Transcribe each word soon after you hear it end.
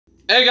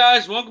Hey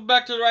guys, welcome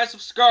back to the Rise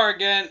of Scar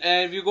again.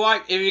 And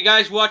if you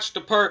guys watched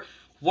the part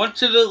 1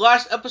 to the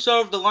last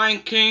episode of the Lion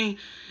King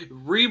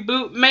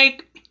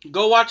reboot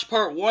go watch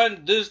part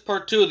 1. This is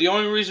part 2. The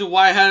only reason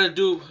why I had to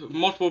do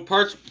multiple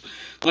parts,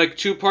 like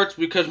 2 parts,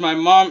 because my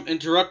mom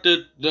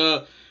interrupted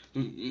the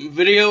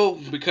video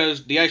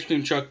because the ice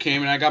cream truck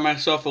came and I got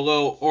myself a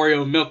little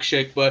Oreo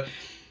milkshake. But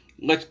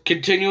let's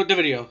continue with the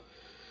video.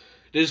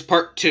 This is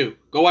part 2.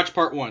 Go watch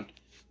part 1.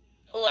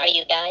 Who are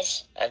you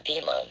guys? I'm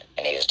Pimon,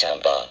 and here's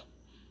Tamba.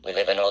 We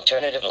live an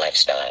alternative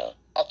lifestyle.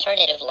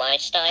 Alternative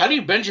lifestyle? How do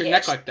you bend your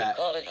neck like We that?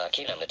 call it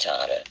Hakuna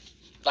Matata.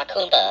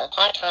 Makumba,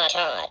 hot hot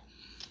hot.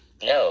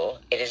 No,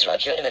 it is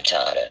Hakuna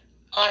Matata.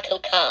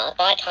 Hakuka,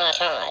 hot hot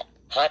hot.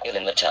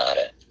 Hakuna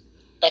Matata.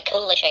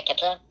 Bakula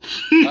shakapla.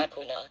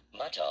 Hakuna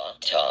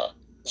Matata.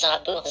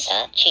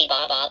 Zabuza,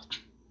 chibaba.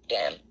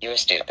 Damn, you're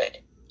stupid.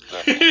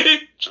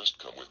 Just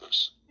come with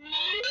us.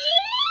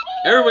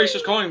 Everybody's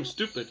just calling him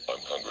stupid. I'm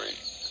hungry.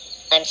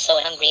 I'm so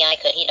hungry I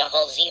could eat a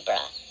whole zebra.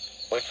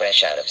 We're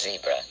fresh out of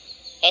zebra.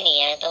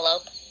 Any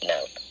antelope?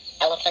 Nope.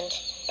 Elephant?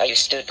 Are you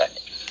stupid?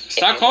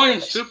 Stop If you calling love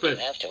him us, stupid.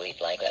 You have to eat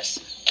like us.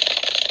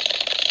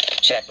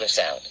 Check this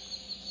out.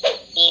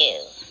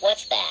 Ew,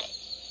 what's that?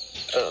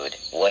 Food.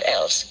 What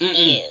else?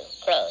 Ew,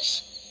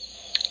 gross.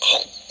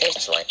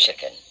 Tastes like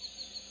chicken.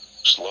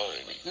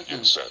 Slimy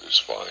and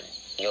satisfying.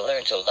 You'll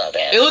learn to love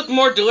it. It looked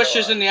more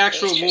delicious in the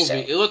actual Taste movie.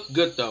 yourself. It looked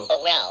good though.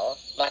 Oh well,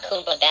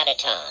 Makumba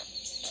Batata.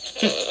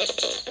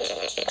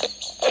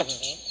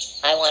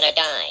 I wanna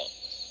die.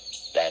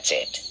 That's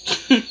it.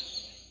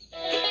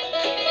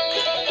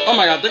 Oh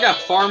my god, they got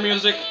farm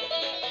music.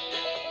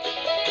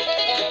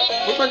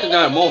 Looks like they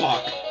got a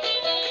mohawk.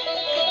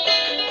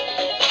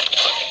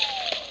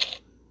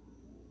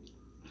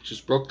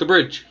 Just broke the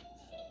bridge.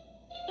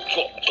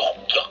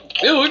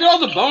 Ew, look at all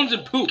the bones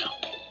and poop.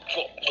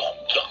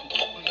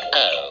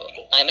 Oh,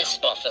 I miss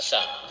Officer.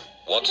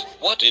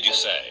 What did you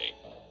say?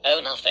 Oh,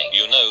 nothing.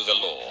 You know the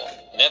law.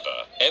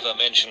 Never, ever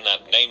mention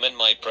that name in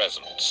my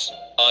presence.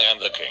 I am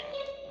the king.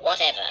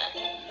 Whatever.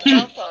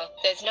 Jumper,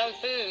 there's no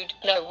food,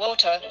 no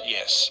water.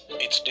 Yes,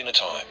 it's dinner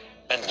time,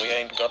 and we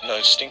ain't got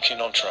no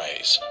stinking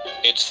entrees.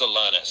 It's the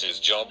lioness's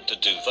job to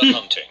do the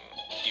hunting.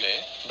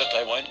 Yeah, but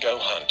they won't go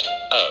hunt.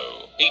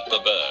 Oh, eat the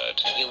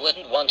bird. You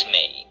wouldn't want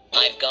me.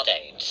 I've got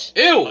AIDS.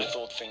 Ew! I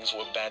thought things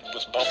were bad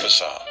with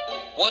Bofficer.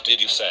 What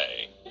did you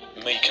say?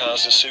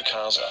 Mikasa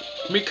Sukasa.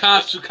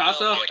 Mikasa?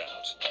 Get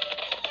out.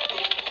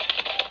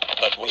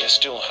 But we are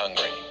still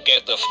hungry.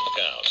 Get the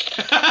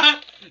fuck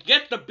out.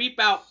 Get the beep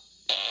out.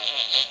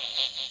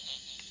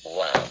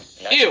 Wow.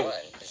 Nice Ew. one,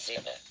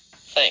 Zebra.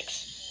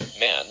 Thanks.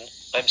 Man,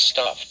 I'm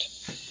stuffed.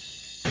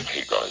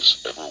 Hey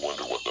guys, ever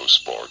wonder what those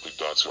sparkly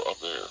dots are up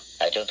there?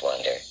 I don't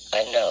wonder.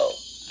 I know.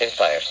 They're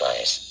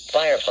fireflies.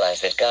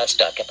 Fireflies that got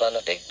stuck up on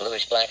the big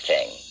bluish black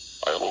thing.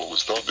 I have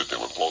always thought that they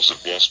were balls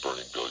of gas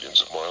burning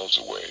billions of miles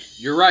away.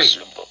 You're right.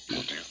 Simba,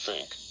 what do you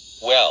think?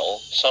 Well,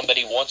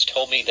 somebody once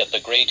told me that the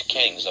great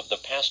kings of the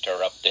past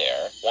are up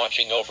there,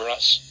 watching over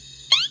us.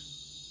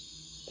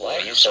 Why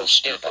are you so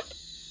stupid?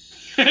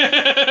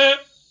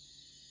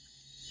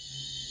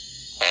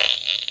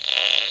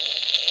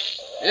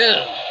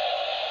 Ew.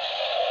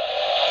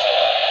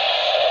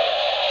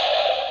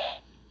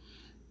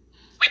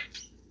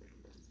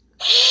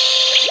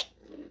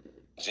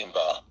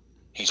 Simba,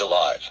 he's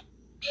alive.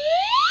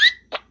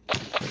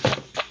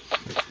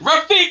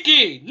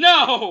 Rafiki!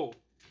 No!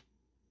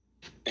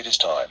 It is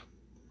time.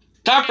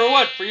 Time for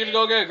what? For you to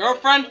go get a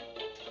girlfriend?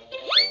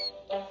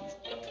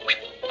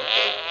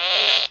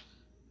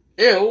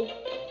 Ew.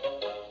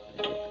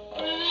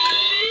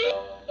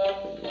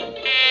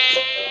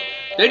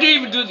 They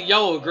didn't even do the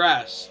yellow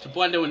grass to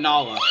blend in with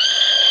Nala.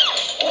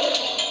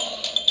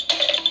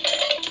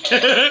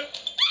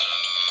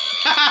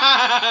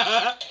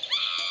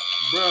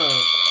 Bro.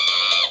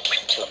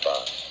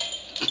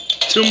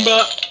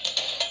 Tumba.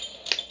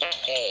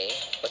 Hey,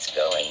 what's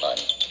going on?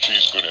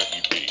 She's gonna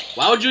eat me.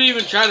 Why would you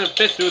even try to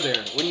fit through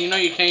there when you know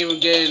you can't even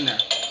get in there?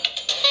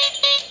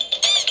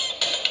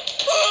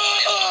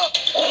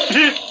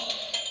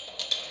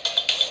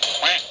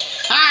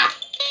 Ha!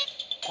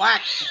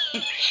 Quack!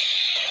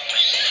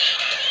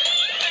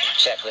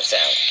 Check this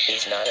out.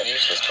 He's not a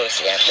useless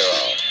pussy after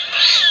all.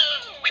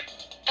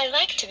 I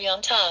like to be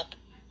on top.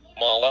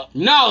 Mala,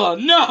 Nala,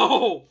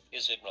 no!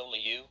 is it only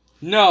you?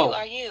 Who No.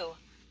 are you?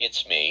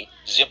 It's me,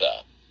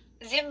 Zibba.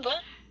 Zimba?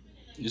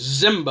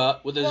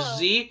 Zimba with a Whoa.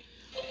 Z.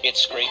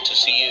 It's great to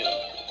see you.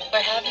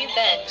 Where have you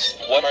been?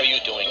 What are you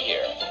doing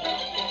here?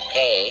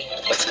 Hey,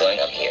 what's going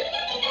on here?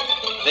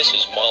 This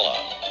is Mala,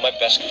 my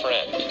best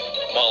friend.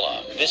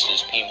 Mala, this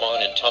is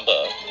Pimon and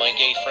Tumba, my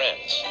gay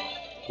friends.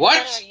 What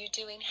are What? you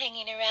doing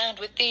hanging around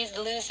with these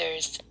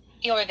losers?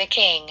 You're the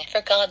king,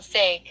 for God's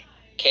sake.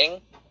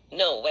 King?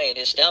 No way,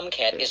 this dumb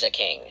cat is a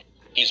king.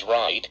 He's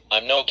right,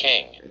 I'm no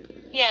king.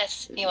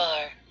 Yes, you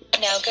are.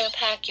 Now go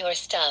pack your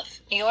stuff.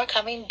 You're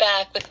coming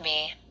back with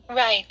me.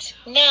 Right,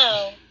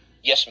 now.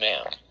 Yes,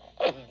 ma'am.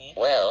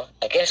 Well,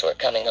 I guess we're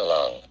coming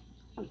along.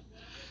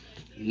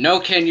 No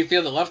Can You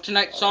Feel the Love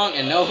Tonight song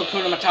and no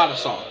Hakuna Matata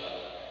song.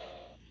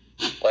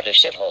 What a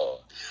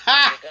shithole. You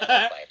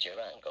gotta fight your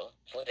uncle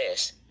for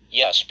this.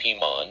 Yes,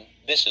 Pimon,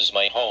 this is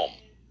my home.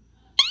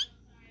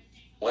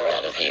 We're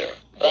out of here.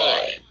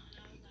 Bye.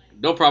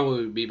 They'll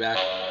probably be back.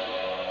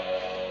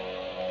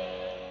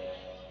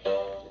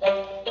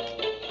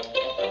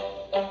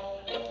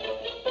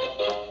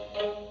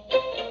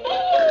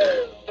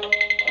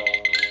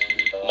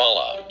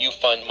 Mala, you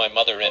find my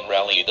mother and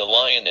rally the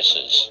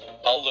lionesses.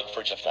 I'll look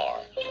for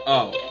Jafar.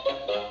 Oh.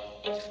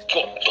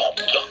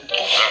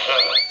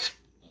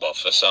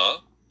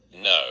 Bofasar?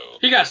 No.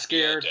 He got You're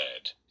scared.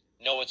 dead.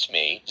 No, it's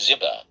me,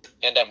 Ziba,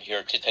 and I'm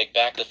here to take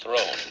back the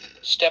throne.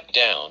 Step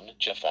down,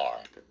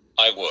 Jafar.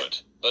 I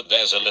would, but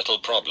there's a little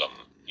problem.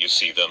 You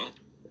see them?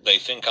 They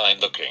think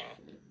I'm the king.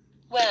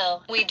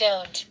 Well, we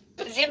don't.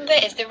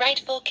 Zimba is the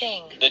rightful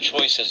king. The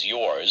choice is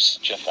yours,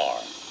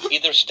 Jafar.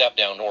 Either step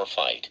down or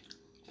fight.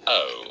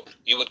 Oh,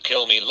 you would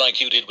kill me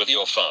like you did with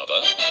your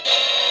father?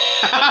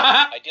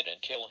 I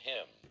didn't kill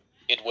him.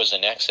 It was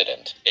an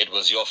accident. It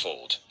was your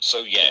fault. So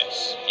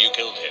yes, you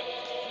killed him.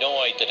 No,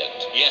 I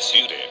didn't. Yes,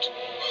 you did.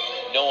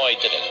 No, I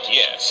didn't.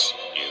 Yes,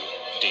 you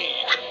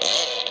did.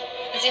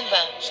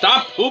 Zimba.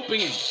 Stop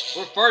pooping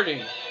or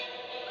farting.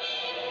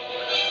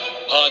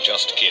 Ah,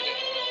 just kidding.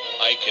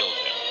 I killed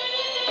him.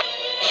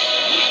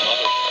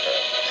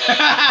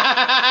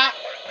 Motherfucker.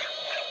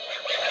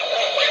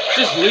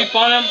 Just leap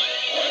on him.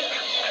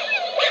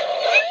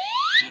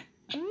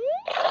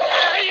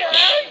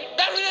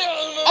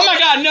 Oh my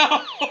god, no!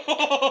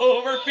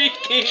 Repeat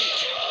key.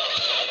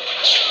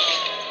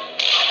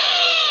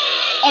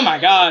 Oh my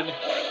god.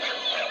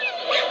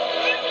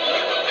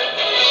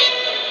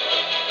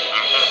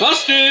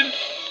 Busted!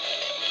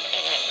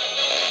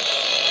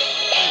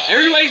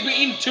 Everybody's been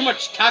eating too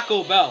much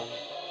Taco Bell.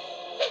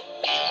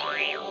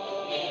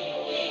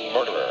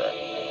 Murderer.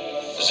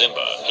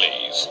 Zimba,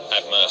 please,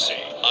 have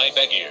mercy. I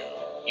beg you.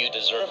 You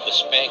deserve the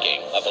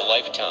spanking of a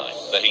lifetime.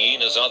 The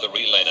hyenas are the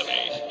real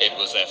enemy. It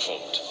was their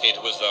fault.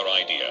 It was their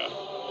idea.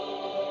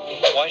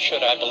 Why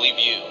should I believe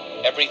you?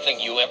 Everything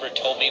you ever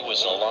told me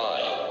was a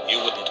lie. You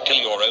wouldn't kill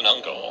your own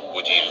uncle,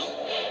 would you?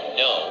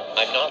 No,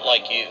 I'm not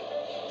like you.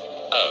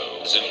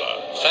 Oh,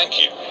 Zimba, thank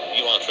you.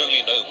 You are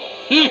truly noble.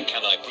 How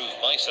can I prove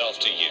myself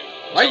to you?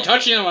 Why are you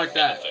touching him like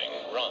that? Anything.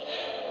 Run.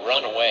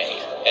 Run away,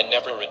 and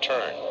never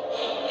return.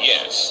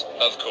 Yes,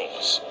 of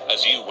course.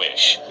 As you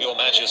wish, Your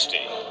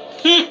Majesty.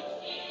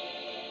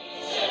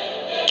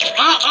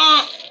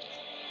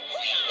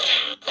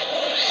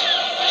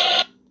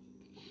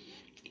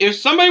 If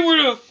somebody were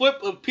to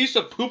flip a piece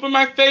of poop in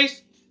my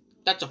face,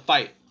 that's a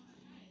fight.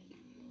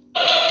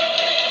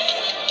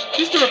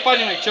 These two are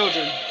fighting like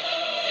children.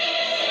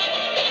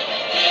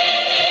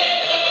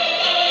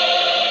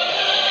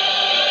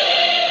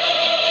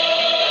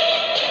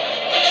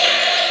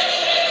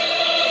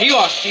 He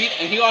lost teeth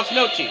and he lost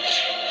no teeth.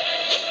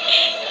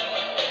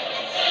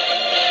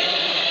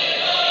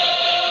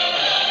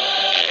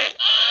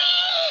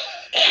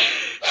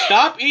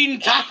 Stop eating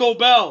Taco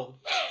Bell.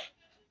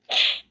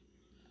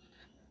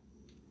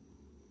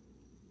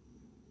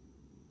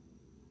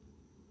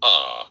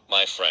 Ah,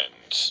 my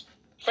friends.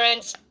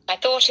 Friends, I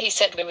thought he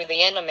said we were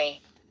the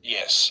enemy.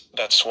 Yes,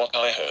 that's what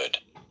I heard.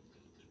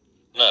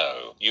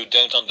 No, you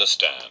don't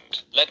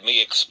understand. Let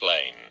me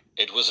explain.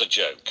 It was a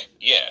joke.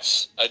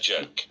 Yes, a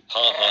joke.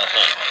 Ha ha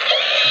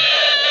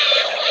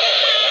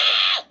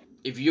ha.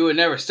 If you had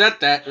never said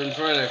that in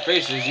front of their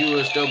faces, you would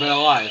have still been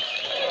alive.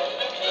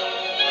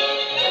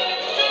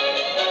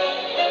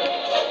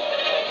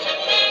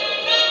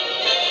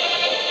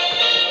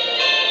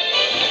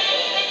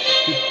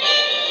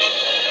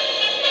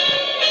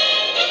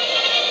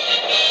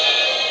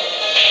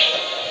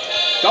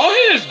 Don't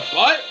hit his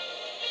butt!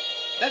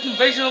 That's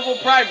invasion of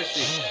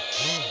privacy.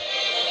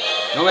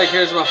 Nobody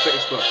cares about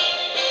Facebook.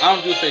 I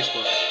don't do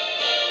Facebook.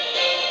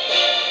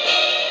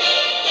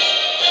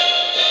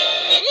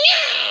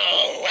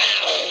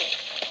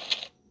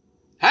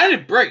 How did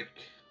it break?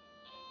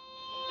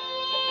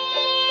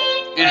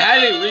 And how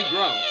did it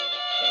regrow?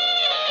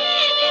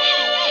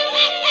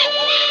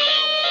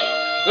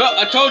 Well,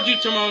 I told you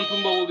Timon and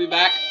Pumbaa will be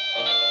back.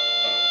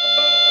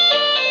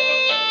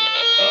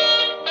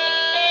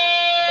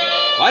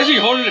 Why is he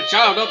holding the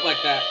child up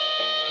like that?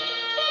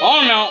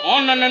 Oh no! Oh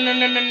no! No! No!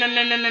 No! No!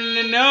 No! No! No!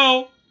 No!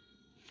 No!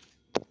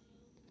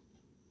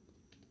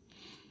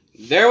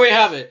 There we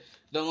have it.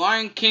 The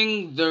Lion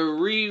King, the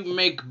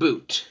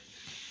Remakeboot.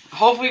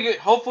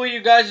 Hopefully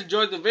you guys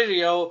enjoyed the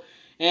video,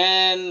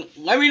 and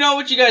let me know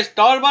what you guys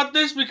thought about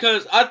this,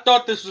 because I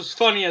thought this was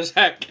funny as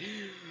heck.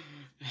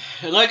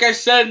 Like I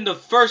said in the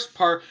first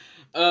part,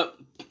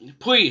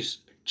 please,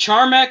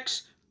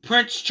 Charmex,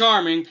 Prince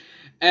Charming,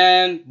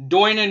 and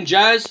Doin and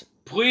Jazz,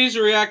 please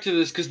react to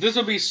this, because this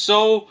will be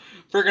so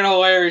freaking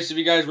hilarious if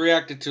you guys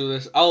reacted to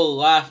this. I'll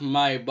laugh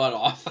my butt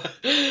off.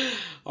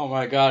 Oh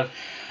my god.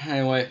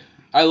 Anyway,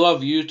 I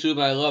love YouTube.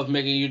 I love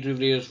making YouTube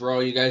videos for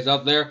all you guys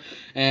out there.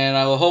 And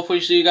I will hopefully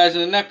see you guys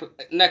in the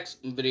next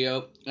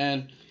video.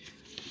 And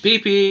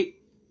PP.